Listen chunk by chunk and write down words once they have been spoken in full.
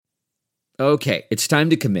Okay, it's time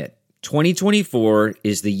to commit. 2024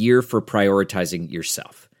 is the year for prioritizing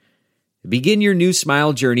yourself. Begin your new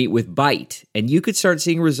smile journey with Byte, and you could start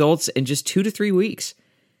seeing results in just 2 to 3 weeks.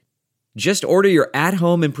 Just order your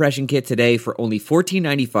at-home impression kit today for only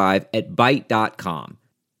 $14.95 at Byte.com.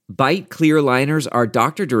 Byte clear liners are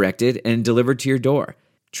doctor-directed and delivered to your door.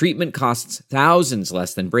 Treatment costs thousands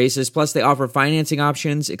less than braces, plus they offer financing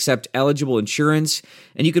options, accept eligible insurance,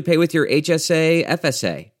 and you could pay with your HSA,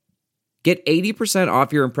 FSA. Get 80%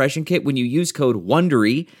 off your impression kit when you use code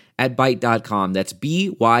WONDERY at Byte.com. That's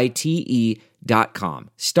BYTE.com.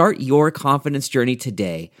 Start your confidence journey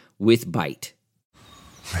today with Byte.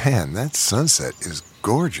 Man, that sunset is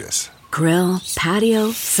gorgeous. Grill,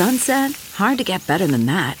 patio, sunset. Hard to get better than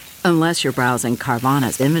that. Unless you're browsing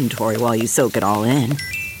Carvana's inventory while you soak it all in.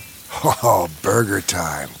 Oh, burger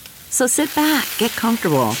time. So sit back, get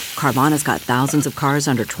comfortable. Carvana's got thousands of cars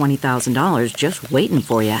under $20,000 just waiting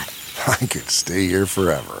for you. I could stay here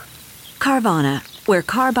forever. Carvana, where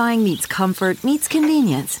car buying meets comfort meets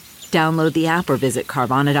convenience. Download the app or visit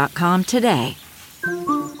Carvana.com today.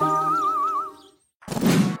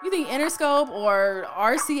 You think Interscope or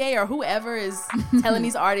RCA or whoever is telling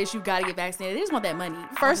these artists you gotta get vaccinated, they just want that money.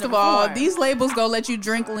 First of all, these labels go let you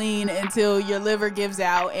drink lean until your liver gives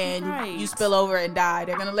out and you spill over and die.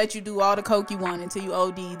 They're gonna let you do all the coke you want until you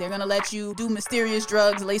OD. They're gonna let you do mysterious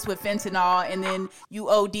drugs laced with fentanyl and then you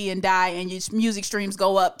OD and die and your music streams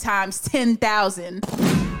go up times 10,000.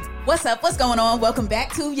 What's up? What's going on? Welcome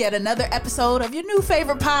back to yet another episode of your new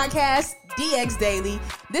favorite podcast, DX Daily.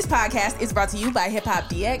 This podcast is brought to you by Hip Hop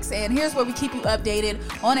DX, and here's where we keep you updated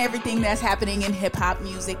on everything that's happening in hip hop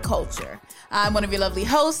music culture. I'm one of your lovely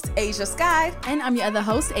hosts, Asia Sky. And I'm your other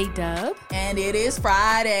host, A-Dub. And it is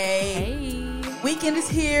Friday. Hey. Weekend is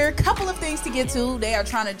here. Couple of things to get to. They are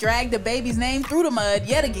trying to drag the baby's name through the mud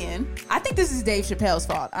yet again. I think this is Dave Chappelle's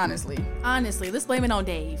fault, honestly. Let's blame it on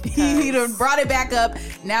Dave. He done brought it back up.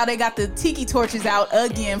 Now they got the tiki torches out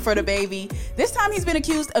again for the baby. This time he's been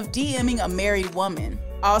accused of DMing a married woman.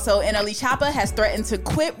 Also, NLE Choppa has threatened to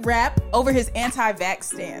quit rap over his anti-vax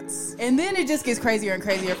stance. And then it just gets crazier and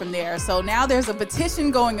crazier from there. So now there's a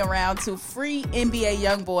petition going around to free NBA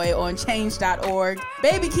Youngboy on change.org.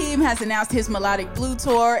 Baby Keem has announced his Melodic Blue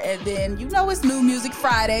tour. And then, you know, it's New Music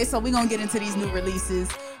Friday, so we're going to get into these new releases.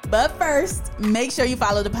 But first, make sure you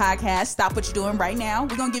follow the podcast. Stop what you're doing right now.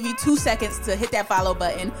 We're going to give you 2 seconds to hit that follow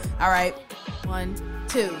button. All right. 1,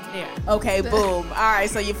 2, there. Okay, boom. All right,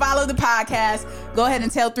 so you follow the podcast. Go ahead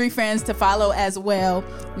and tell 3 friends to follow as well.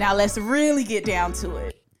 Now let's really get down to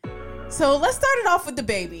it. So let's start it off with the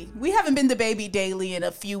baby. We haven't been to Baby Daily in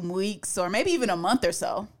a few weeks or maybe even a month or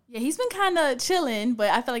so. Yeah, he's been kind of chilling, but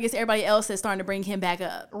I feel like it's everybody else that's starting to bring him back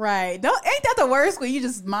up. Right. Ain't that the worst when you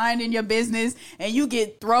just minding your business and you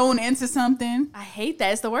get thrown into something? I hate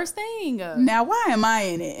that. It's the worst thing. Now, why am I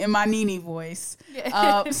in it? In my Nene voice.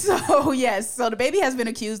 Yeah. So the baby has been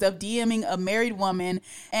accused of DMing a married woman,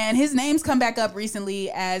 and his name's come back up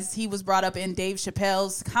recently as he was brought up in Dave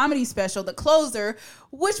Chappelle's comedy special, The Closer,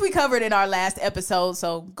 which we covered in our last episode.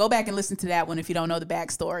 So go back and listen to that one if you don't know the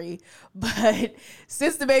backstory. But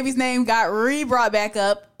since the baby's name got brought back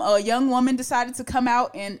up, a young woman decided to come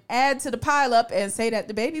out and add to the pileup and say that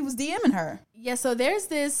the baby was DMing her. Yeah, so there's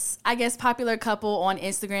this, I guess, popular couple on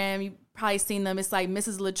Instagram. You've probably seen them. It's like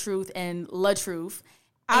Mrs. LaTruth and LaTruth.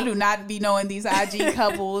 I do not be knowing these IG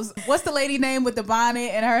couples. What's the lady name with the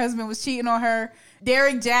bonnet and her husband was cheating on her?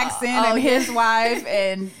 Derek Jackson and his wife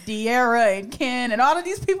and De'Ara and Ken and all of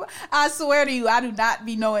these people. I swear to you, I do not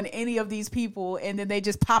be knowing any of these people, and then they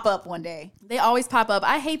just pop up one day. They always pop up.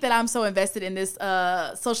 I hate that I'm so invested in this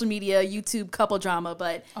social media YouTube couple drama,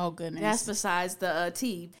 but oh goodness, that's besides the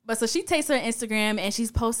tea. But so she takes her Instagram and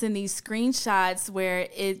she's posting these screenshots where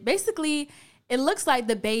it basically... It looks like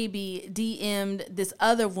the baby DM'd this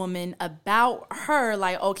other woman about her,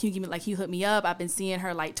 like, oh, can you hook me up? I've been seeing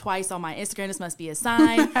her like twice on my Instagram. This must be a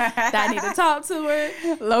sign that I need to talk to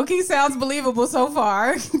her. Low-key sounds believable so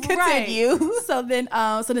far. Continue. Right. So then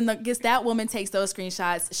that woman takes those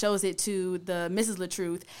screenshots, shows it to the Mrs.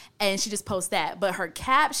 LaTruth, and she just posts that. But her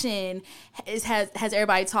caption has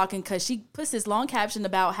everybody talking because she puts this long caption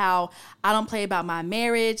about how I don't play about my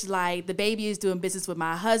marriage. Like, the baby is doing business with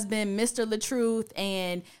my husband, Mr. LaTruth.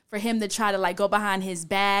 And for him to try to like go behind his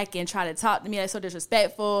back and try to talk to me, like so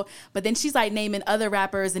disrespectful. But then she's like naming other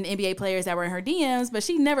rappers and NBA players that were in her DMs, but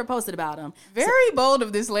she never posted about them. Very bold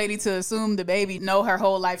of this lady to assume the baby know her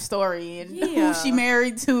whole life story and who she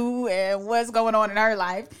married to and what's going on in her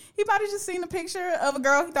life. He might have just seen a picture of a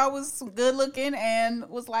girl he thought was good looking and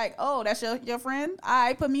was like, oh, that's your friend? All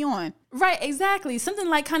right, put me on. Right, exactly. Something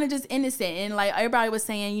like kind of just innocent. And like everybody was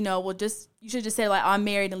saying, you know, well, you should just say like, I'm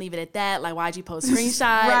married and leave it at that. Like, why'd you post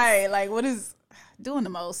screenshots? Right, like what is doing the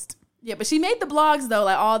most? Yeah, but she made the blogs though,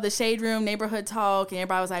 like all the Shade Room, Neighborhood Talk, and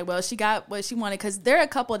everybody was like, well, she got what she wanted, because there are a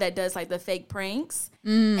couple that does like the fake pranks.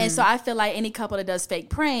 And so I feel like any couple that does fake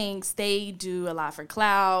pranks, they do a lot for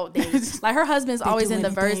clout. They, like her husband's always in the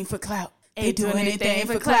verse for clout. They do anything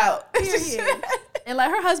for clout. Period. And like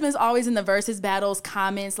her husband's always in the versus battles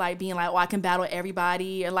comments, like being like, oh, I can battle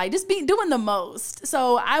everybody, or like just doing the most.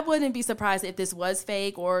 So I wouldn't be surprised if this was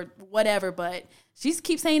fake or whatever, but she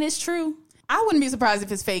keeps saying it's true. I wouldn't be surprised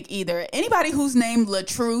if it's fake either. Anybody who's named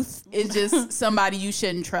LaTruth is just somebody you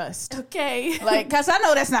shouldn't trust. Okay. Like, cause I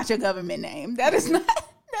know that's not your government name. That is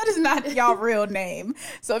not y'all real name.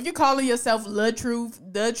 So if you're calling yourself LaTruth,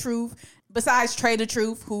 the truth, besides Trey the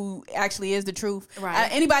Truth, who actually is the truth. Right.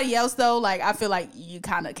 Anybody else though, like I feel like you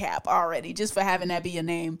kind of cap already just for having that be your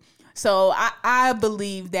name. So I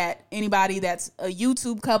believe that anybody that's a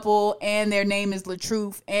YouTube couple and their name is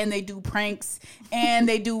LaTruth and they do pranks and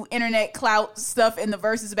they do internet clout stuff in the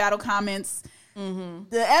versus battle comments,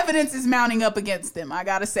 the evidence is mounting up against them. I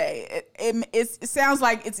gotta say, it sounds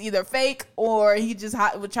like it's either fake or he just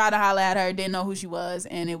would try to holler at her, didn't know who she was,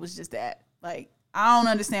 and it was just that. Like, I don't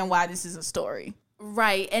understand why this is a story.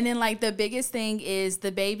 Right. And then like the biggest thing is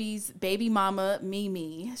the baby's baby mama,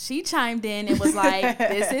 Mimi. She chimed in and was like,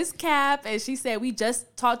 this is cap. And she said, she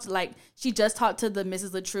just talked to the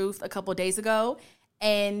Mrs. LaTruth a couple days ago.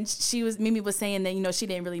 And Mimi was saying that, you know, she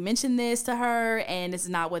didn't really mention this to her. And this is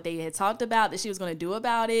not what they had talked about that she was going to do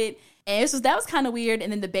about it. And that was kind of weird.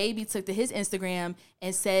 And then the baby took to his Instagram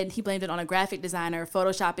and said he blamed it on a graphic designer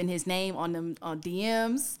photoshopping his name on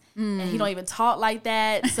DMs. And he don't even talk like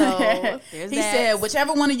that. So he said,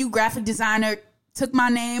 whichever one of you graphic designer took my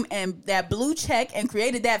name and that blue check and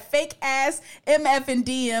created that fake ass MF and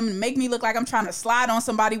DM and make me look like I'm trying to slide on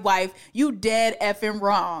somebody's wife, you dead effing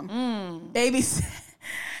wrong.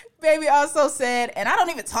 Baby also said, and I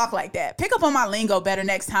don't even talk like that. Pick up on my lingo better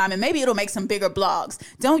next time, and maybe it'll make some bigger blogs.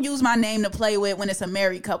 Don't use my name to play with when it's a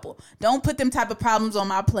married couple. Don't put them type of problems on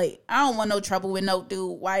my plate. I don't want no trouble with no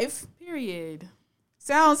dude, wife. Period.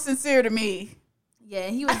 Sounds sincere to me. Yeah,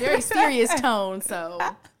 he was very serious tone, so.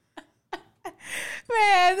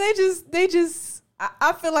 Man, they just,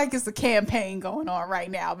 I feel like it's a campaign going on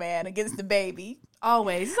right now, man, against the baby.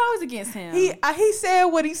 Always. It's always against him. He said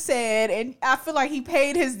what he said, and I feel like he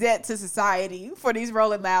paid his debt to society for these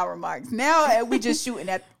Rolling Loud remarks. Now we just shooting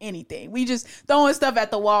at anything. We just throwing stuff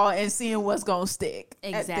at the wall and seeing what's going to stick.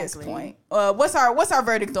 Exactly. At this point. What's our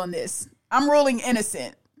verdict on this? I'm ruling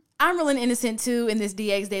innocent. I'm ruling innocent too in this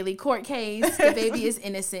DX Daily court case. The baby is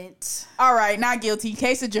innocent. All right, not guilty.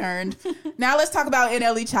 Case adjourned. Now let's talk about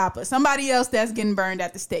NLE Choppa, somebody else that's getting burned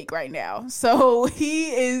at the stake right now. So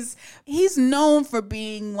he's known for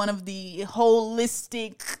being one of the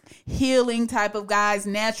holistic healing type of guys,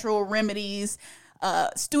 natural remedies,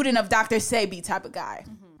 student of Dr. Sebi type of guy.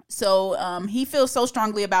 So he feels so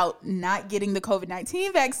strongly about not getting the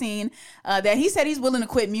COVID-19 vaccine that he said he's willing to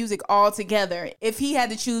quit music altogether if he had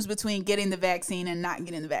to choose between getting the vaccine and not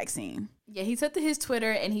getting the vaccine. Yeah, he took to his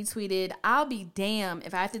Twitter and he tweeted, "I'll be damned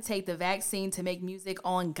if I have to take the vaccine to make music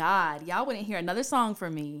on God. Y'all wouldn't hear another song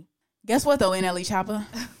from me." Guess what though, NLE Choppa?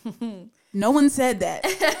 No one said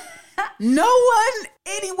that. No one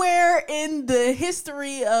anywhere in the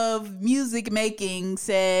history of music making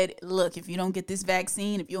said, look, if you don't get this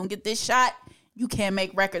vaccine, if you don't get this shot, you can't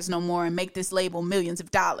make records no more and make this label millions of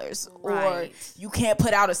dollars. Right. Or you can't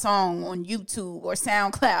put out a song on YouTube or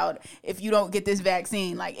SoundCloud if you don't get this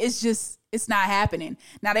vaccine. Like, it's not happening.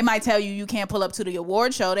 Now, they might tell you can't pull up to the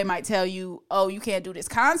award show. They might tell you, oh, you can't do this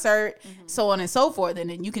concert, so on and so forth. And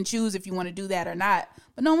then you can choose if you want to do that or not.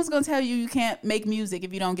 But no one's going to tell you can't make music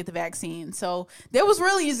if you don't get the vaccine. So there was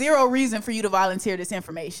really zero reason for you to volunteer this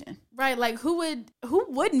information. Right. Like, who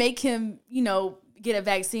would make him, get a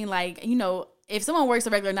vaccine? Like, if someone works a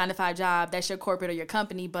regular 9-to-5 job, that's your corporate or your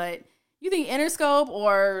company. But you think Interscope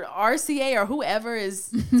or RCA or whoever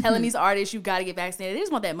is telling these artists you got to get vaccinated, they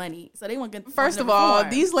just want that money. So they want good. First of all,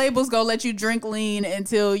 these labels go let you drink lean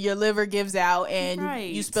until your liver gives out and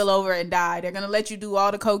you spill over and die. They're going to let you do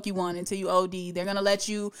all the coke you want until you OD. They're going to let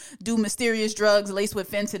you do mysterious drugs laced with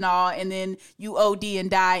fentanyl and then you OD and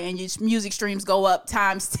die and your music streams go up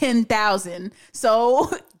times 10,000.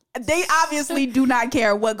 So They obviously do not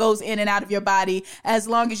care what goes in and out of your body as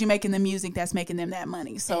long as you're making the music that's making them that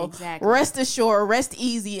money. So rest assured, rest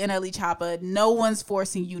easy, NLE Choppa. No one's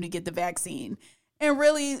forcing you to get the vaccine. And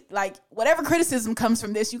really, like, whatever criticism comes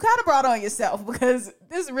from this, you kind of brought on yourself, because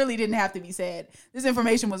this really didn't have to be said. This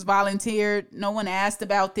information was volunteered. No one asked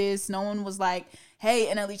about this. No one was like, hey,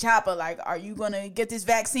 NLE Choppa, like, are you going to get this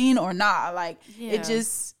vaccine or not? Like, it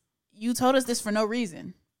just, you told us this for no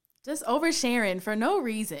reason. Just oversharing for no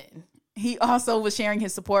reason. He also was sharing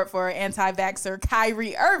his support for anti-vaxxer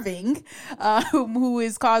Kyrie Irving, who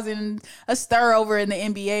is causing a stir over in the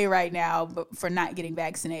NBA right now for not getting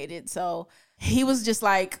vaccinated. So he was just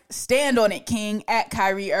like, stand on it, King, at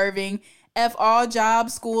Kyrie Irving. F all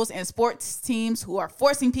jobs, schools, and sports teams who are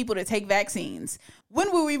forcing people to take vaccines.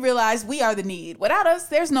 When will we realize we are the need? Without us,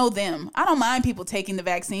 there's no them. I don't mind people taking the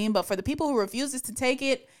vaccine, but for the people who refuses to take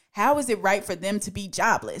it, how is it right for them to be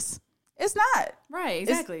jobless? It's not. Right,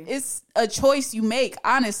 exactly. It's a choice you make,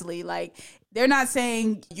 honestly. Like, they're not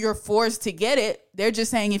saying you're forced to get it. They're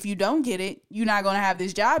just saying if you don't get it, you're not going to have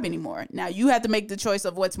this job anymore. Now, you have to make the choice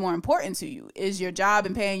of what's more important to you. Is your job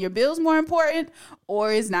and paying your bills more important,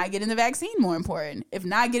 or is not getting the vaccine more important? If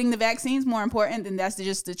not getting the vaccine is more important, then that's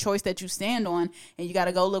just the choice that you stand on, and you got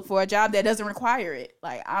to go look for a job that doesn't require it.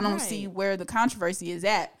 Like, I don't see where the controversy is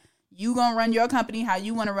at. You gonna run your company how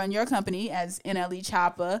you want to run your company as NLE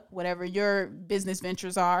Choppa, whatever your business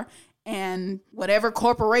ventures are, and whatever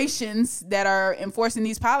corporations that are enforcing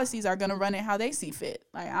these policies are gonna run it how they see fit.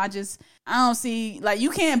 Like, I don't see, like,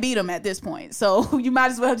 you can't beat them at this point. So you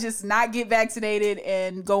might as well just not get vaccinated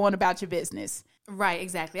and go on about your business. Right,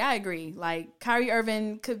 exactly. I agree. Like, Kyrie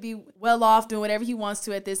Irving could be well off doing whatever he wants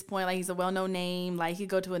to at this point. Like, he's a well-known name. Like, he could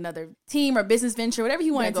go to another team or business venture, whatever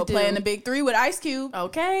he wanted to do. Go play in the Big Three with Ice Cube.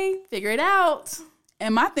 Okay, figure it out.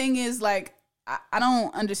 And my thing is, like, I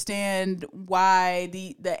don't understand why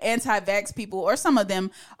the anti-vax people, or some of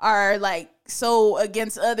them, are like so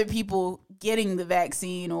against other people getting the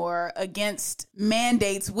vaccine or against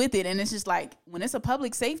mandates with it. And it's just like, when it's a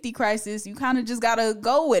public safety crisis, you kind of just gotta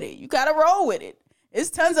go with it. You gotta roll with it. It's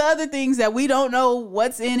tons of other things that we don't know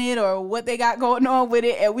what's in it or what they got going on with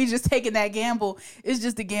it, and we just taking that gamble. It's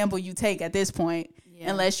just a gamble you take at this point.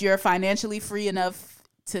 Unless you're financially free enough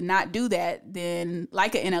to not do that, then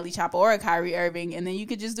like an NLE Choppa or a Kyrie Irving, and then you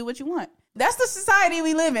could just do what you want. That's the society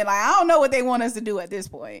we live in. Like, I don't know what they want us to do at this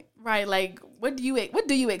point. Right, like, what do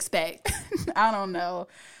you expect? I don't know.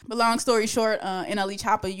 But long story short, NLE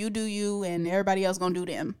Choppa, you do you, and everybody else gonna do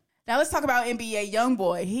them. Now let's talk about NBA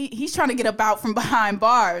YoungBoy. He's trying to get up out from behind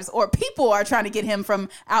bars, or people are trying to get him from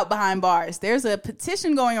out behind bars. There's a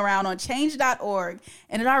petition going around on change.org,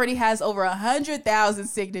 and it already has over 100,000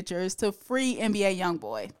 signatures to free NBA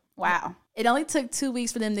YoungBoy. Wow. It only took 2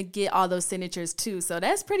 weeks for them to get all those signatures too, so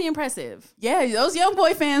that's pretty impressive. Yeah, those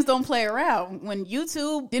YoungBoy fans don't play around. When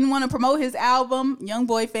YouTube didn't want to promote his album,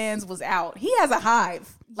 YoungBoy fans was out. He has a hive.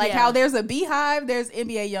 Like how there's a beehive, there's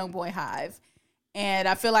NBA YoungBoy hive. And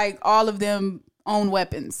I feel like all of them own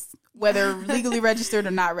weapons, whether legally registered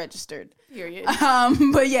or not registered. Period.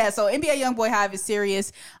 But yeah, so NBA YoungBoy hive is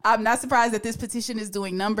serious. I'm not surprised that this petition is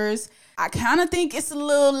doing numbers. I kind of think it's a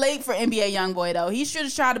little late for NBA YoungBoy, though. He should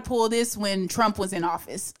have tried to pull this when Trump was in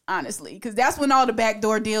office, honestly, because that's when all the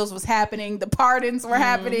backdoor deals was happening. The pardons were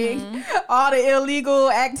happening, all the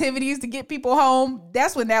illegal activities to get people home.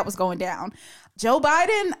 That's when that was going down. Joe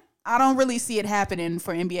Biden, I don't really see it happening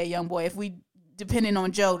for NBA YoungBoy if we depending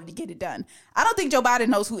on Joe to get it done. I don't think Joe Biden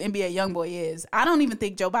knows who NBA YoungBoy is. I don't even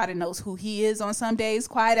think Joe Biden knows who he is on some days,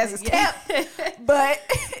 quiet as it's kept. But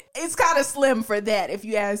it's kind of slim for that, if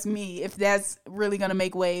you ask me, if that's really going to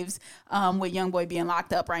make waves with YoungBoy being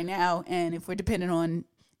locked up right now, and if we're depending on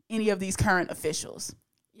any of these current officials.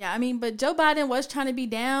 Yeah, I mean, but Joe Biden was trying to be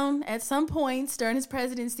down at some points during his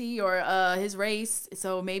presidency or his race,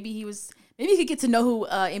 so maybe he could get to know who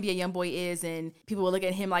NBA YoungBoy is, and people will look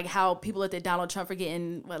at him like how people looked at Donald Trump for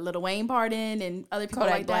getting Lil Wayne pardoned and other people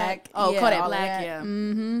Kodak like Black. that. Oh, yeah, Kodak Black,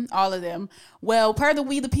 yeah. All of them. Well, per the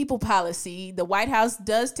We the People policy, the White House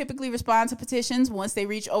does typically respond to petitions once they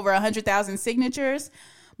reach over 100,000 signatures,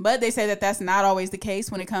 but they say that that's not always the case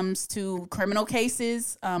when it comes to criminal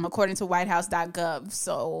cases, according to whitehouse.gov.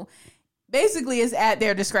 So basically it's at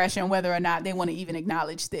their discretion whether or not they want to even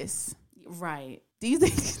acknowledge this. Right. Do you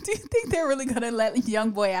think they're really gonna let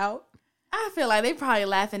YoungBoy out? I feel like they probably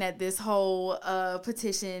laughing at this whole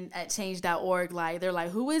petition at change.org. Like, they're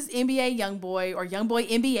like, who is NBA YoungBoy or YoungBoy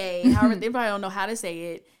NBA? However, they probably don't know how to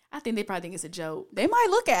say it. I think they probably think it's a joke. They might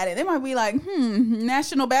look at it. They might be like,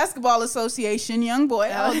 National Basketball Association, young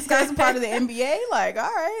boy. Oh, this guy's a part of the NBA? Like, all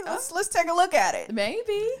right, let's take a look at it.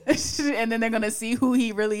 Maybe. And then they're going to see who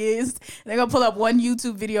he really is. They're going to pull up one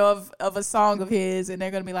YouTube video of a song of his, and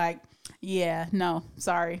they're going to be like, yeah, no,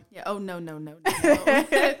 sorry. Yeah. Oh, no.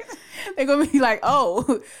 They're going to be like,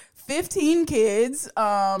 15 kids,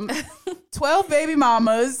 12 baby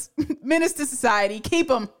mamas, menace to society, keep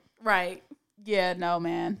them. Right. Yeah, no,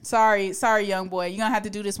 man. Sorry, young boy. You're going to have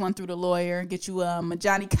to do this one through the lawyer. Get you a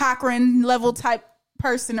Johnny Cochran level type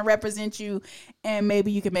person to represent you, and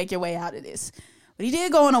maybe you can make your way out of this. But he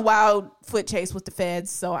did go on a wild foot chase with the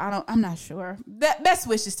feds, so I'm not sure. Best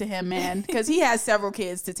wishes to him, man, because he has several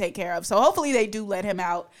kids to take care of. So hopefully they do let him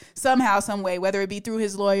out somehow, some way, whether it be through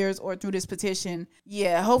his lawyers or through this petition.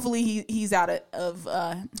 Yeah, hopefully he's out of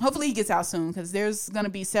hopefully he gets out soon, because there's going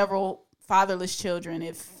to be several fatherless children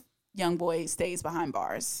if young boy stays behind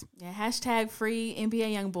bars. Yeah, hashtag free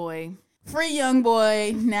NBA young boy. Free young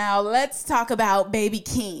boy. Now let's talk about Baby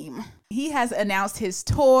Keem. He has announced his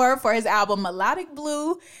tour for his album Melodic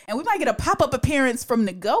Blue, and we might get a pop-up appearance from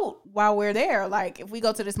the GOAT while we're there, like if we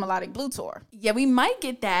go to this Melodic Blue tour. Yeah, we might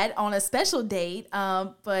get that on a special date,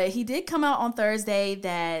 but he did come out on Thursday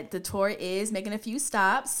that the tour is making a few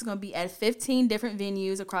stops. It's going to be at 15 different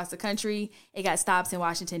venues across the country. It got stops in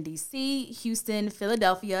Washington, D.C., Houston,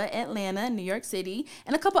 Philadelphia, Atlanta, New York City,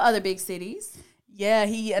 and a couple other big cities. Yeah,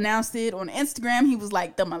 he announced it on Instagram. He was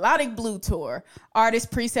like, the Melodic Blue Tour.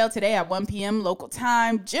 Artist pre-sale today at 1 p.m. local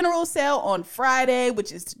time. General sale on Friday,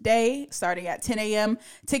 which is today, starting at 10 a.m.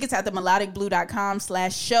 Tickets at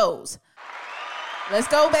themelodicblue.com/shows. Let's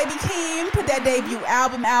go, Baby Keem. Put that debut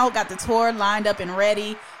album out. Got the tour lined up and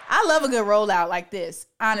ready. I love a good rollout like this,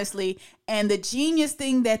 honestly. And the genius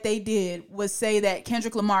thing that they did was say that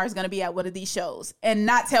Kendrick Lamar is going to be at one of these shows and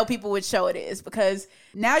not tell people which show it is, because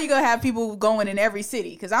now you're going to have people going in every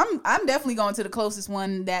city. Because I'm definitely going to the closest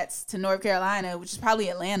one that's to North Carolina, which is probably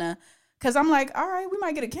Atlanta. Because I'm like, all right, we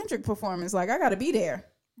might get a Kendrick performance. Like, I got to be there.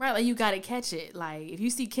 Right, like you got to catch it. Like if you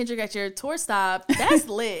see Kendrick at your tour stop, that's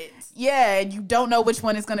lit. Yeah, and you don't know which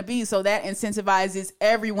one it's going to be. So that incentivizes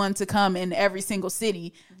everyone to come in every single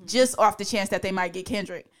city just off the chance that they might get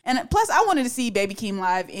Kendrick. And plus, I wanted to see Baby Keem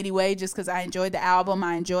live anyway, just because I enjoyed the album.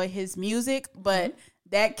 I enjoy his music. But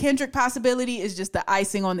that Kendrick possibility is just the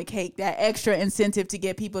icing on the cake, that extra incentive to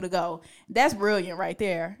get people to go. That's brilliant right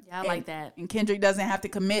there. Yeah, I like that. And Kendrick doesn't have to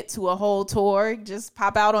commit to a whole tour. Just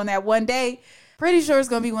pop out on that one day. Pretty sure it's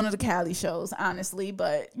going to be one of the Cali shows, honestly.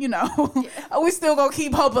 But, we still going to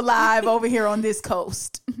keep hope alive over here on this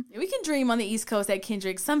coast. Yeah, we can dream on the East Coast that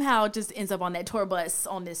Kendrick somehow just ends up on that tour bus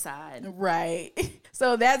on this side. Right.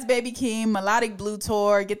 So that's Baby Keem, Melodic Blue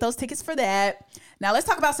Tour. Get those tickets for that. Now let's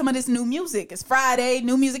talk about some of this new music. It's Friday,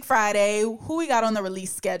 New Music Friday. Who we got on the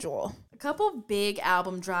release schedule? Couple big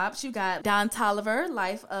album drops. You got Don Toliver,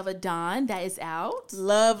 Life of a Don, that is out.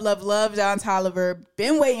 Love Don Toliver.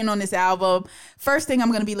 Been waiting on this album. First thing I'm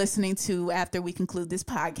going to be listening to after we conclude this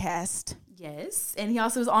podcast. Yes, and he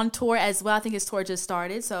also is on tour as well. I think his tour just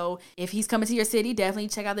started, so if he's coming to your city, definitely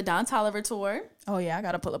check out the Don Toliver tour. Oh yeah, I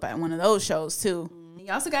got to pull up at one of those shows too. He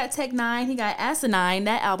also got Tech Nine. He got Asinine.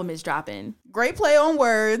 That album is dropping. Great play on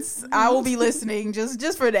words. I will be listening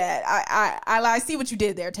just for that. I see what you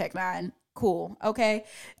did there, Tech Nine. Cool. Okay.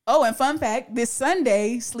 Oh, and fun fact, this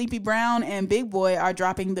Sunday, Sleepy Brown and Big Boy are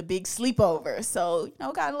dropping the Big Sleepover. So,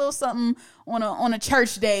 got a little something on a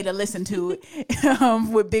church day to listen to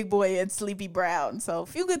with Big Boy and Sleepy Brown. So, a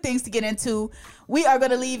few good things to get into. We are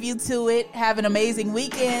going to leave you to it. Have an amazing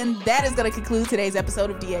weekend. That is going to conclude today's episode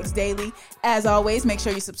of DX Daily. As always, make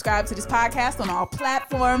sure you subscribe to this podcast on all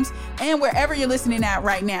platforms and wherever you're listening at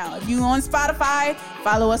right now. If you're on Spotify,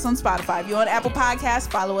 follow us on Spotify. If you're on Apple Podcasts,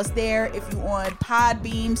 follow us there. If you're on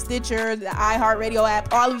Podbeam, Stitcher, the iHeartRadio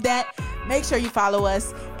app, all of that, make sure you follow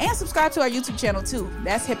us and subscribe to our YouTube channel too.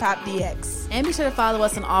 That's Hip Hop DX. And be sure to follow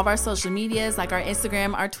us on all of our social medias, like our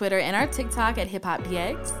Instagram, our Twitter, and our TikTok at Hip Hop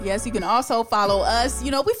DX. Yes, you can also follow us.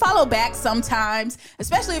 We follow back sometimes,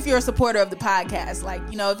 especially if you're a supporter of the podcast. Like,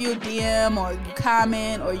 if you DM or you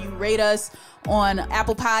comment or you rate us on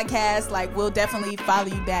Apple Podcasts, like, we'll definitely follow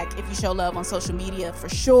you back if you show love on social media for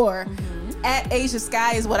sure. At Asia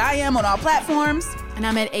Sky is what I am on all platforms. And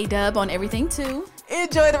I'm at A-Dub on everything too.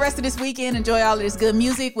 Enjoy the rest of this weekend. Enjoy all of this good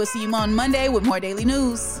music. We'll see you on Monday with more daily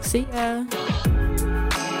news. See ya.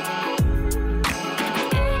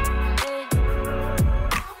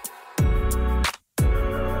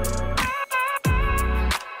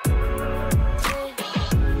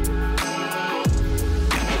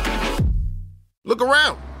 Look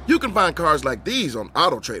around. You can find cars like these on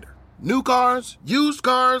AutoTrader. New cars, used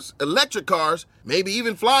cars, electric cars, maybe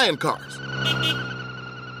even flying cars.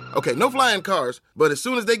 Okay, no flying cars, but as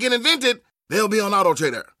soon as they get invented, they'll be on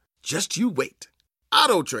AutoTrader. Just you wait.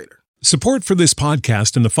 AutoTrader. Support for this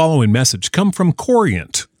podcast and the following message come from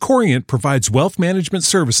Corient. Corient provides wealth management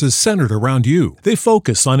services centered around you. They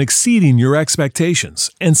focus on exceeding your expectations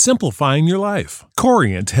and simplifying your life.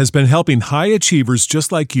 Corient has been helping high achievers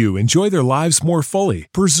just like you enjoy their lives more fully,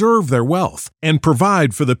 preserve their wealth, and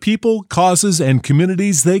provide for the people, causes, and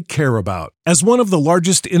communities they care about. As one of the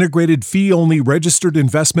largest integrated fee-only registered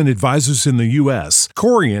investment advisors in the U.S.,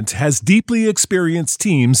 Corient has deeply experienced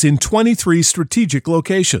teams in 23 strategic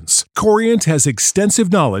locations. Corient has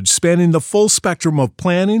extensive knowledge spanning the full spectrum of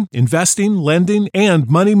planning, investing, lending, and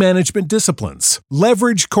money management disciplines.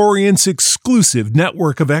 Leverage Corient's exclusive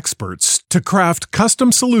network of experts to craft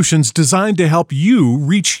custom solutions designed to help you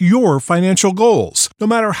reach your financial goals, no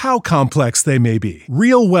matter how complex they may be.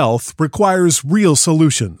 Real wealth requires real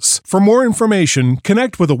solutions. For more information,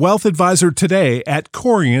 connect with a wealth advisor today at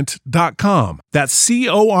Corient.com. That's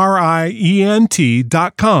Corient.com.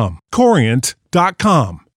 Corient.com.